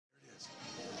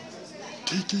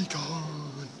Tiki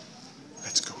Kon.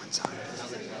 Let's go inside.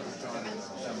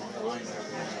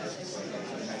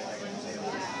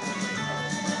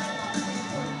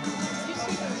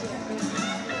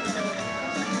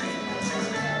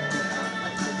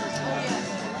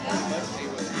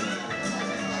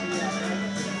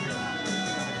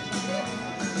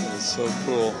 That's so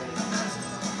cool.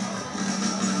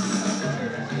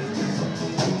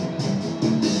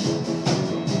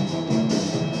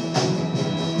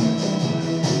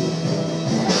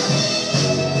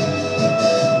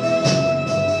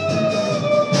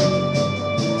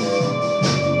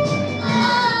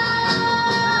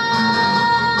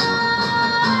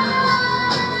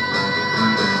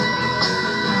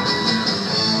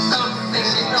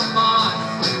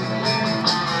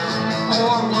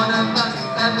 One of the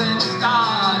 7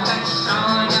 stars that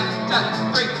shine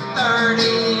after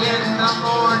 3:30 in the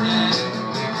morning.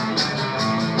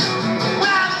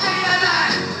 Well, see you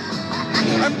then.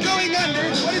 I'm going under.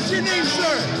 What is your name,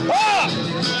 sir? Ah!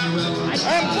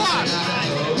 I'm Block.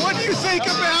 What do you think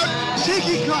about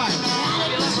Tiki Kon?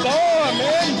 Oh,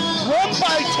 man. Run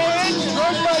by 10,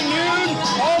 run by noon,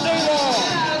 all day long.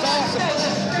 It's awesome.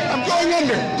 I'm going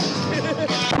under.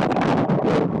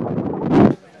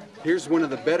 Here's one of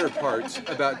the better parts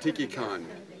about Tiki Kon.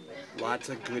 Lots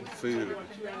of good food.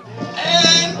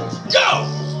 And go!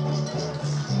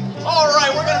 All right,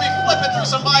 we're going to be flipping through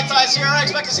some Mai Tais here. I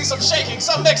expect to see some shaking,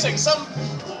 some mixing, some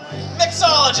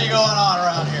mixology going on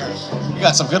around here. You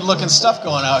got some good-looking stuff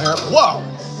going out here. Whoa,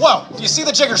 whoa! Do you see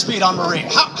the jigger speed on Marie?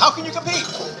 How can you compete?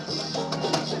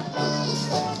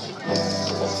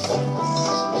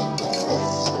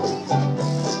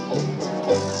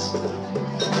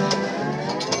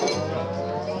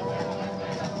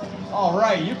 All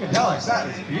right, you can tell us that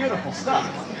is beautiful stuff.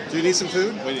 Do you need some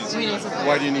food? We need some food.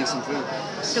 Why do you need some food?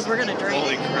 Because we're gonna drink.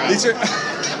 Holy crap! These are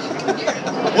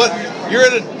What? You're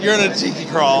in a tiki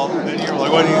crawl, and you're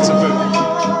like, why do you need some food?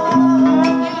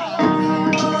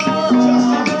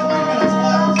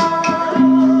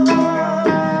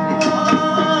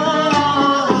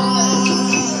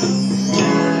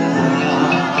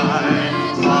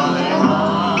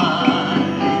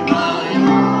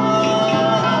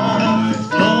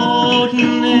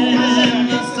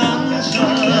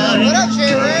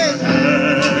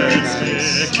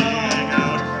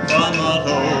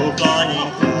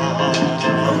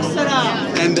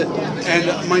 And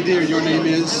my dear, your name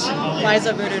is?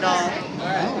 Liza Voodoo Doll.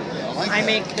 I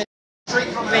make the.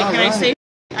 Wait, can I say?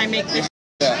 I make the.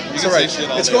 Yeah, it's all right.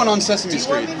 It's going on Sesame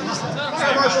Street.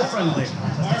 Commercial friendly.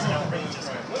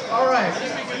 All right.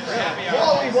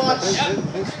 While we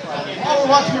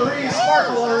watch Marie's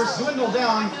sparklers dwindle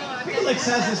down, Felix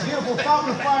has this beautiful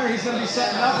fountain of fire he's going to be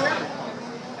setting up here.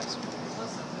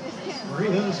 Marie,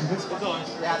 those are some good stuff.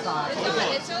 Yeah, it's on.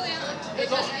 It's only on. It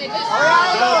just. You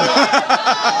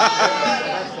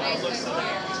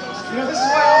know, this is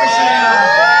why I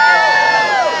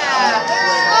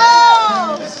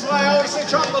always say. This is why I always say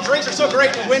tropical drinks are so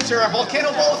great in winter. A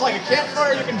volcano bowl is like a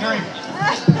campfire you can drink.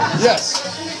 Yes,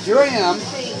 here I am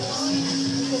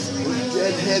with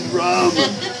Deadhead rum.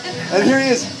 And here he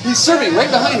is. He's serving right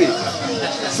behind me.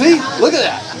 See? Look at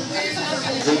that.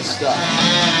 Good stuff.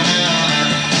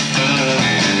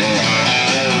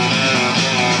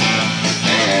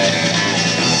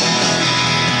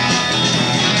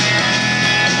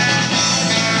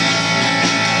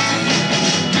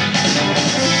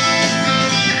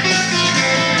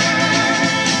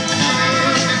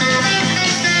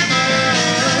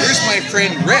 My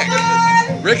friend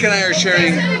Rick and I are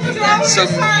sharing some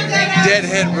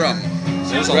Deadhead rum.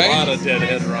 There's a lot of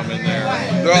Deadhead rum in there.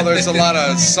 Well, there's a lot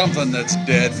of something that's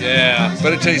dead. Yeah.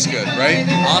 But it tastes good, right?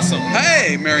 Awesome.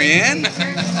 Hey, Marianne.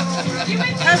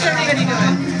 How's everybody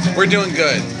doing? We're doing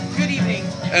good. Good evening.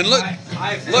 And look,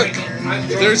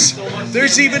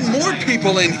 there's even more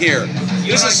people in here.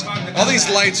 All these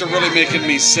lights are really making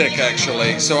me sick,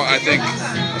 actually. So I think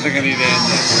I need to end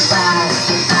this.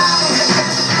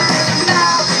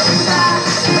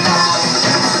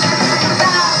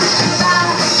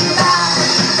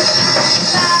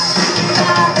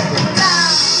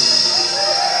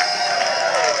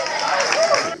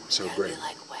 So great.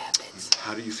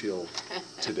 How do you feel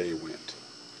today went?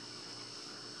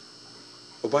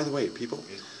 Oh, by the way, people,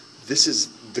 this is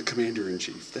the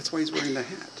Commander-in-Chief. That's why he's wearing the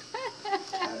hat.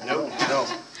 No.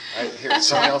 Here,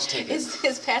 someone else take it.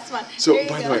 It's past my. So,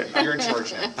 by the way, You're in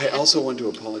charge now. I also want to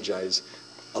apologize.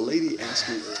 A lady asked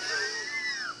me.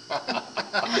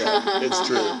 Yeah, it's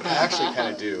true. I actually kind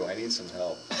of do. I need some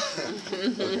help.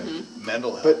 Okay.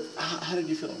 Mental help. But how did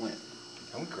you feel it went?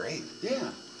 I'm great.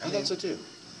 Yeah, I thought so too.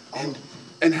 And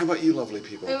And how about you, lovely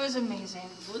people? It was amazing.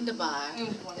 Wunderbar. It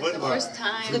was wonderful. The first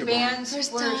time. The bands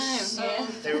First were time. so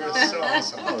They were so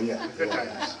awesome. Oh yeah.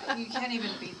 you can't even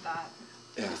beat that.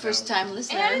 Yeah. First time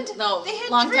listener. And no, they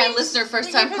had long time drinks listener,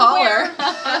 first that time you could caller. wear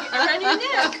around your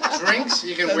neck. Drinks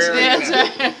you can wear. That's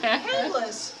right.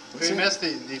 Handless. We missed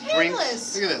the drinks.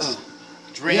 Handless. Look at this. Oh.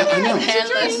 Drink. Yeah, I know.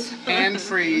 Handless.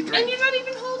 Hand-free And drink. you're not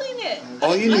even holding it.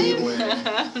 All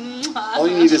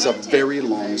you need is a very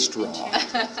long straw.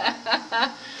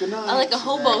 Good night. I like a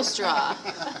hobo straw.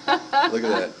 Look at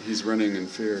that. He's running in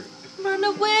fear. Run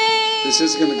away. This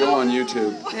is going to go on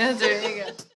YouTube. Yeah, there you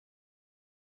go.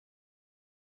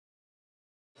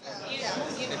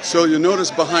 So you'll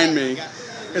notice behind me,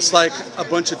 it's like a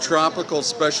bunch of tropical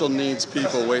special needs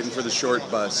people waiting for the short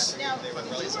bus.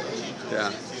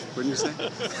 Yeah. Wouldn't you say?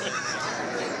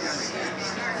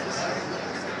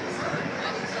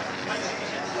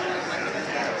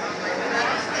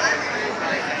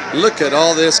 Look at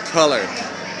all this color.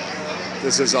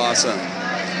 This is awesome.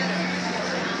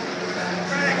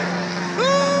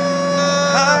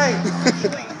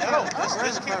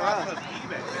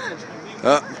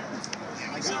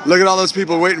 Look at all those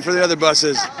people waiting for the other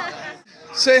buses.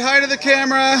 Say hi to the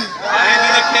camera. Hi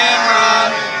to the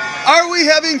camera. Are we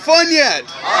having fun yet?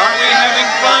 Are we having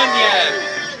fun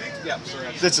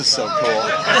yet? This is so cool.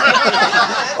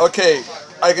 Okay,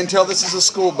 I can tell this is a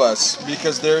school bus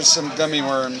because there's some gummy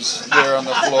worms there on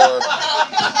the floor.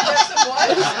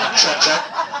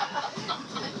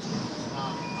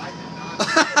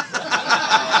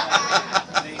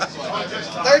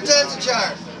 Third time's a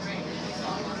charm.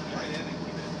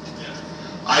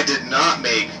 I did not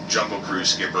make Jungle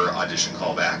Cruise Skipper audition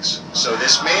callbacks, so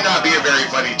this may not be a very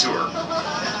funny tour.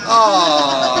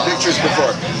 Oh, pictures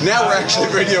before. Now we're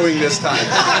actually videoing this time.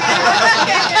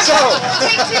 So,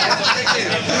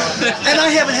 and I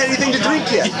haven't had anything to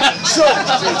drink yet. So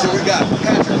we got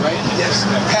Patrick, right? Yes.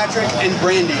 Patrick and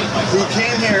Brandy, who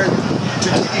came here to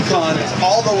Tiki Kon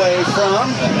all the way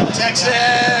from Texas.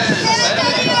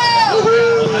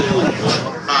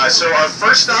 So our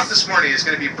first stop this morning is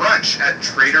going to be brunch at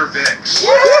Trader Vic's.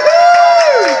 Look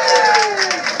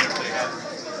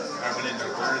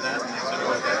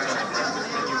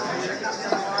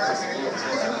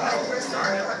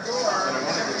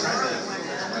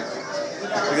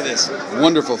at this.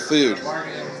 Wonderful food.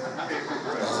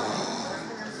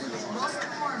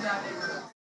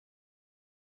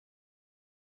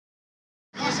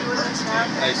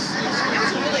 Nice.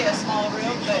 It's really a small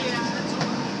room, but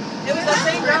it was the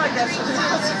same dog that's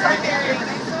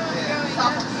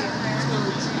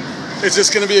Is this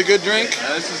going to be a good drink?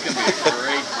 This is going to be a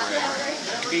great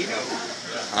drink.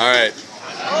 All right.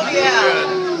 Oh yeah.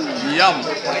 Yum.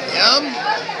 Yum.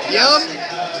 Yum.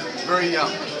 Very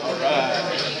yum.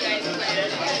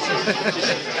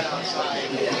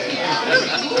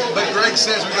 But Greg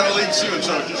says we're going to leave soon,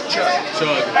 so just check.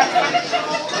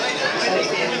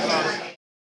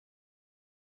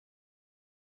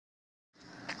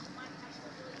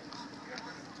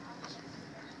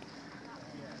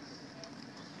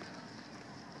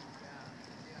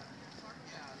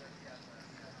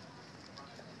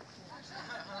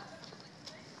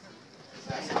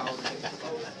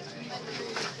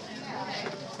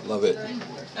 Love it.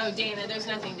 Oh, Dana, there's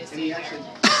nothing to see here.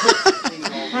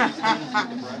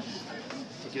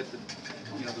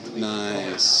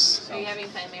 Nice. Are you having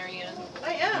fun, Marianne?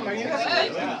 I am. Are you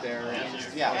having fun?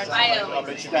 I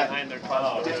always. Behind their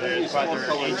car, their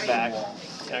HVAC.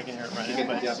 Yeah, I can hear it running.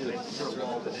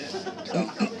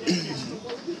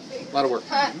 A lot of work.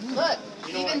 Look,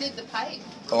 Steven did the pipe.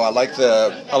 Oh, I like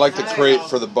the crate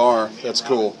for the bar. That's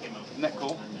cool. Isn't that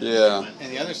cool? Yeah.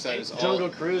 And the other side is all Jungle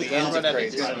Cruise. the ends of That's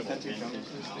crates.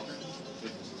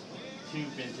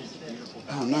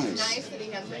 Oh, nice. Nice that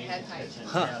he has the head pipe.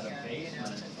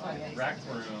 Rec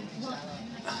room.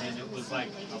 And it was like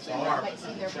a bar.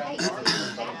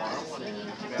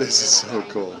 This is so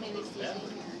cool.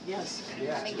 Yes.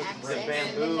 The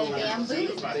bamboo. They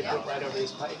put right over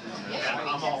these pipes.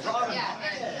 I'm all wrong.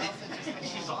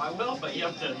 She's like, I will, but you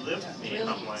have to live with me. And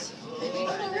I'm like,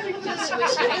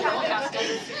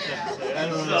 I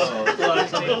don't know.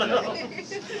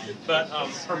 But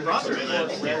her brother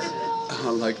lives here. I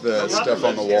like the stuff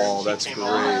on the wall. That's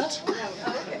great.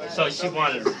 So she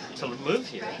wanted to move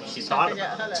here. She thought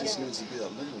about it.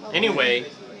 Anyway,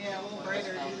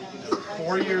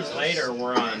 4 years later,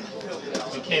 I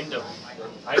came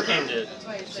to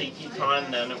Tiki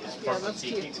Kon, then it was part of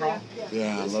Tiki Kon.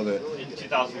 Yeah, I love it. In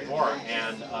 2004,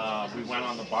 and we went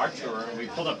on the bar tour, and we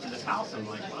pulled up to this house, and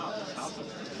I'm like, wow, this house is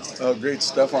nice. Oh, great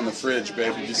stuff on the fridge,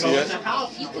 babe. Did you see it?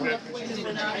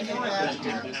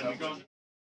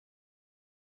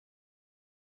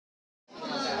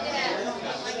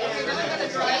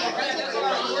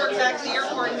 back to the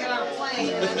airport and get on a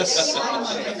plane. It's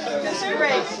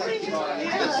great.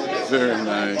 Very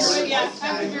nice.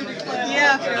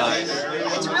 Yeah.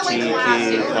 It's really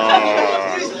classy.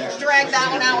 Drag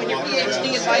that one out when your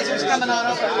PhD advisor's coming on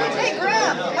over. Hey,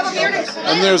 Graham, have a beer next week.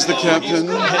 And there's the captain.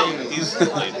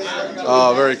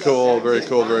 Oh, very cool, very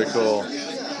cool, very cool.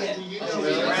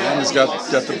 And he's got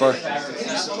the bar.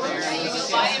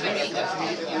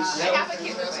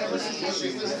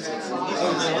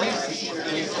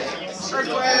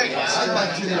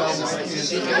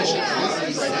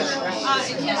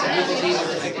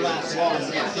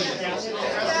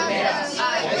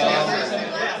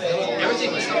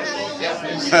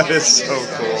 That is so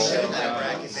cool.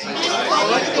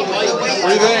 What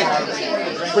do you think?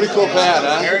 Pretty cool pad,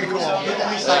 huh? Very cool.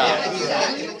 Yeah.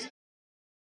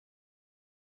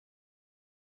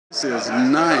 This is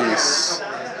nice.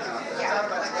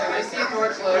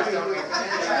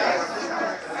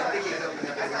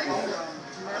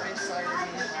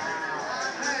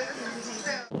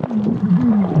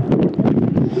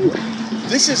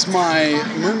 This is my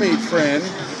mermaid friend.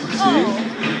 See?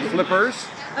 Flippers.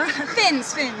 Fins.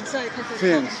 Sorry,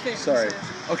 Fins. Sorry.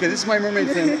 Okay, this is my mermaid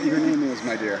friend. Your name is,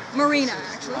 my dear? Marina,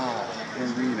 actually. Oh,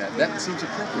 Marina. That seems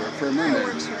appropriate for a mermaid.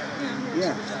 Works here.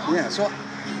 Yeah. So,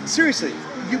 seriously,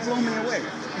 you blow me away.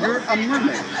 You're a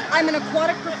mermaid. I'm an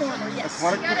aquatic performer, yes.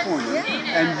 Aquatic performer. Yeah.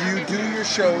 And you do your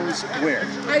shows where?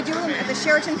 I do them at the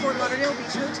Sheraton Fort Lauderdale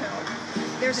Beach Hotel.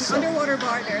 There's an underwater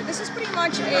bar there. This is pretty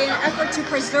much an effort to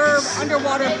preserve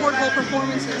underwater porthole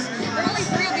performances. There are only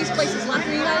 3 of these places left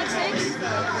in the United States,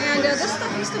 and this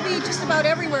stuff used to be just about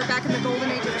everywhere back in the golden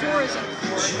age of tourism.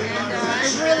 And I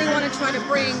really want to try to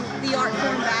bring the art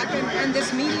form back and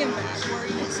this medium back, where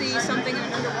you can see something in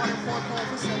an underwater porthole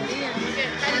facility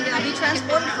and be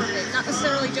transported for a bit. Not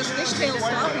necessarily just fishtail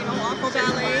stuff, you know, aqua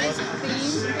ballets and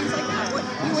themes and things like that. What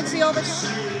you would see all the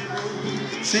time.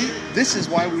 See, this is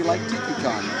why we like Tiki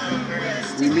Kon.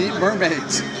 We meet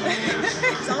mermaids.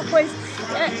 It's always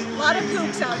a lot of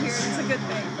kooks out here. It's a good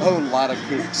thing. Oh, a lot of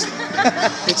kooks.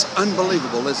 It's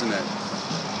unbelievable, isn't it?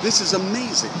 This is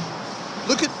amazing.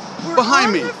 Look at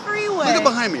behind me. The freeway. Look at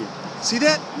behind me. See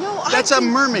that? No, that's a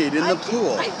mermaid in the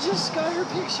pool. I just got her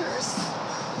pictures.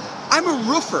 I'm a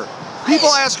roofer. People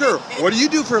ask her, "What do you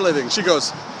do for a living?" She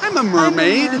goes, "I'm a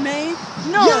mermaid." I'm a mermaid?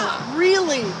 No, Yeah.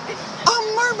 really. A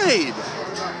mermaid.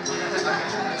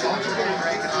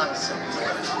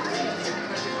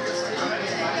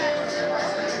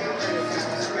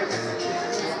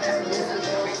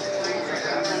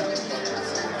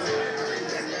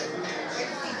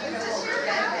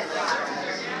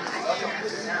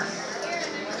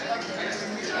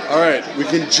 All right, we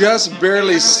can just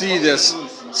barely see this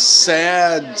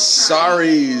sad,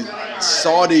 sorry,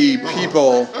 Saudi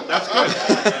people. That's good.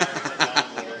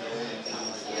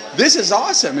 This is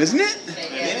awesome, isn't it?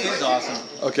 It is awesome.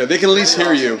 Okay, they can at least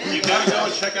hear you. You gotta go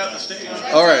and check out the stage.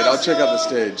 All right, I'll check out the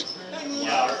stage.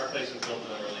 Yeah, our place was built in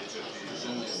the early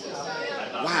 50s.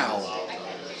 Wow.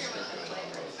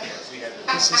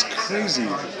 This is crazy.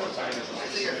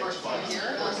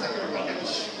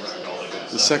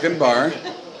 The second bar.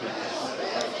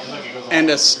 And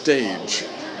a stage.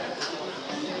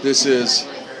 This is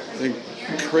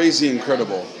crazy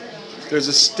incredible. There's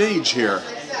a stage here.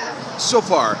 So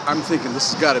far, I'm thinking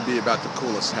this has got to be about the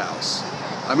coolest house.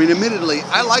 I mean, admittedly,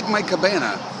 I like my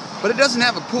cabana, but it doesn't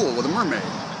have a pool with a mermaid.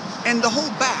 And the whole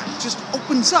back just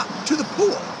opens up to the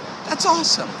pool. That's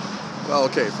awesome. Well,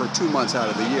 okay, for 2 months out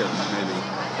of the year, maybe.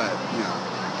 But, you know.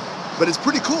 But it's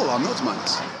pretty cool on those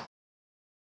months.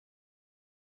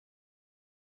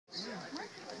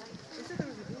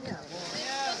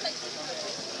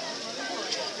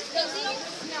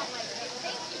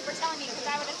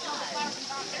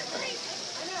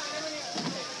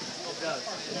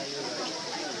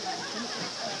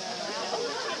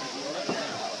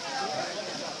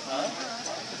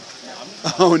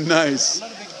 Oh, nice.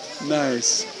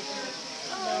 Nice.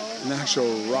 An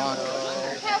actual rock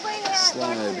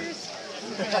slide.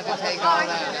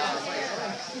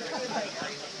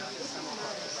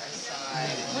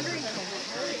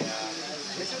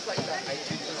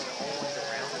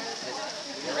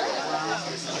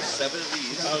 Seven of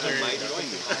these. Oh, there might join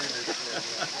you.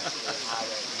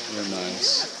 They're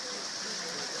nice.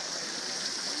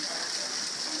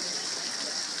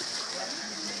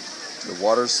 The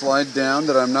water slide down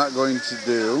that I'm not going to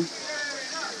do.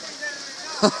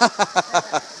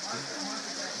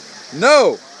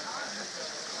 No!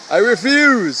 I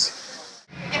refuse!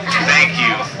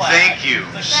 Thank you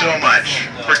so much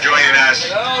for joining us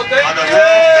on the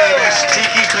world-famous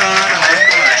Tiki Kon home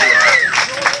tour.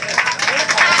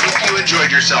 If you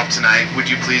enjoyed yourself tonight, would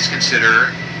you please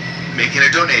consider making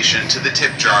a donation to the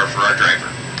tip jar for our driver.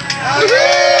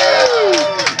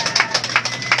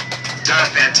 Done a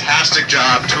fantastic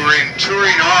job touring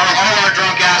all our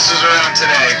drunk asses around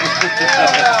today.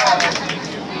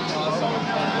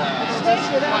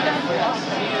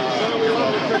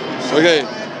 Okay,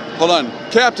 hold on.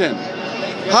 Captain,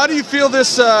 how do you feel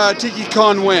this Tiki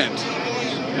Kon went? It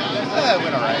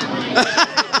went all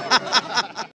right.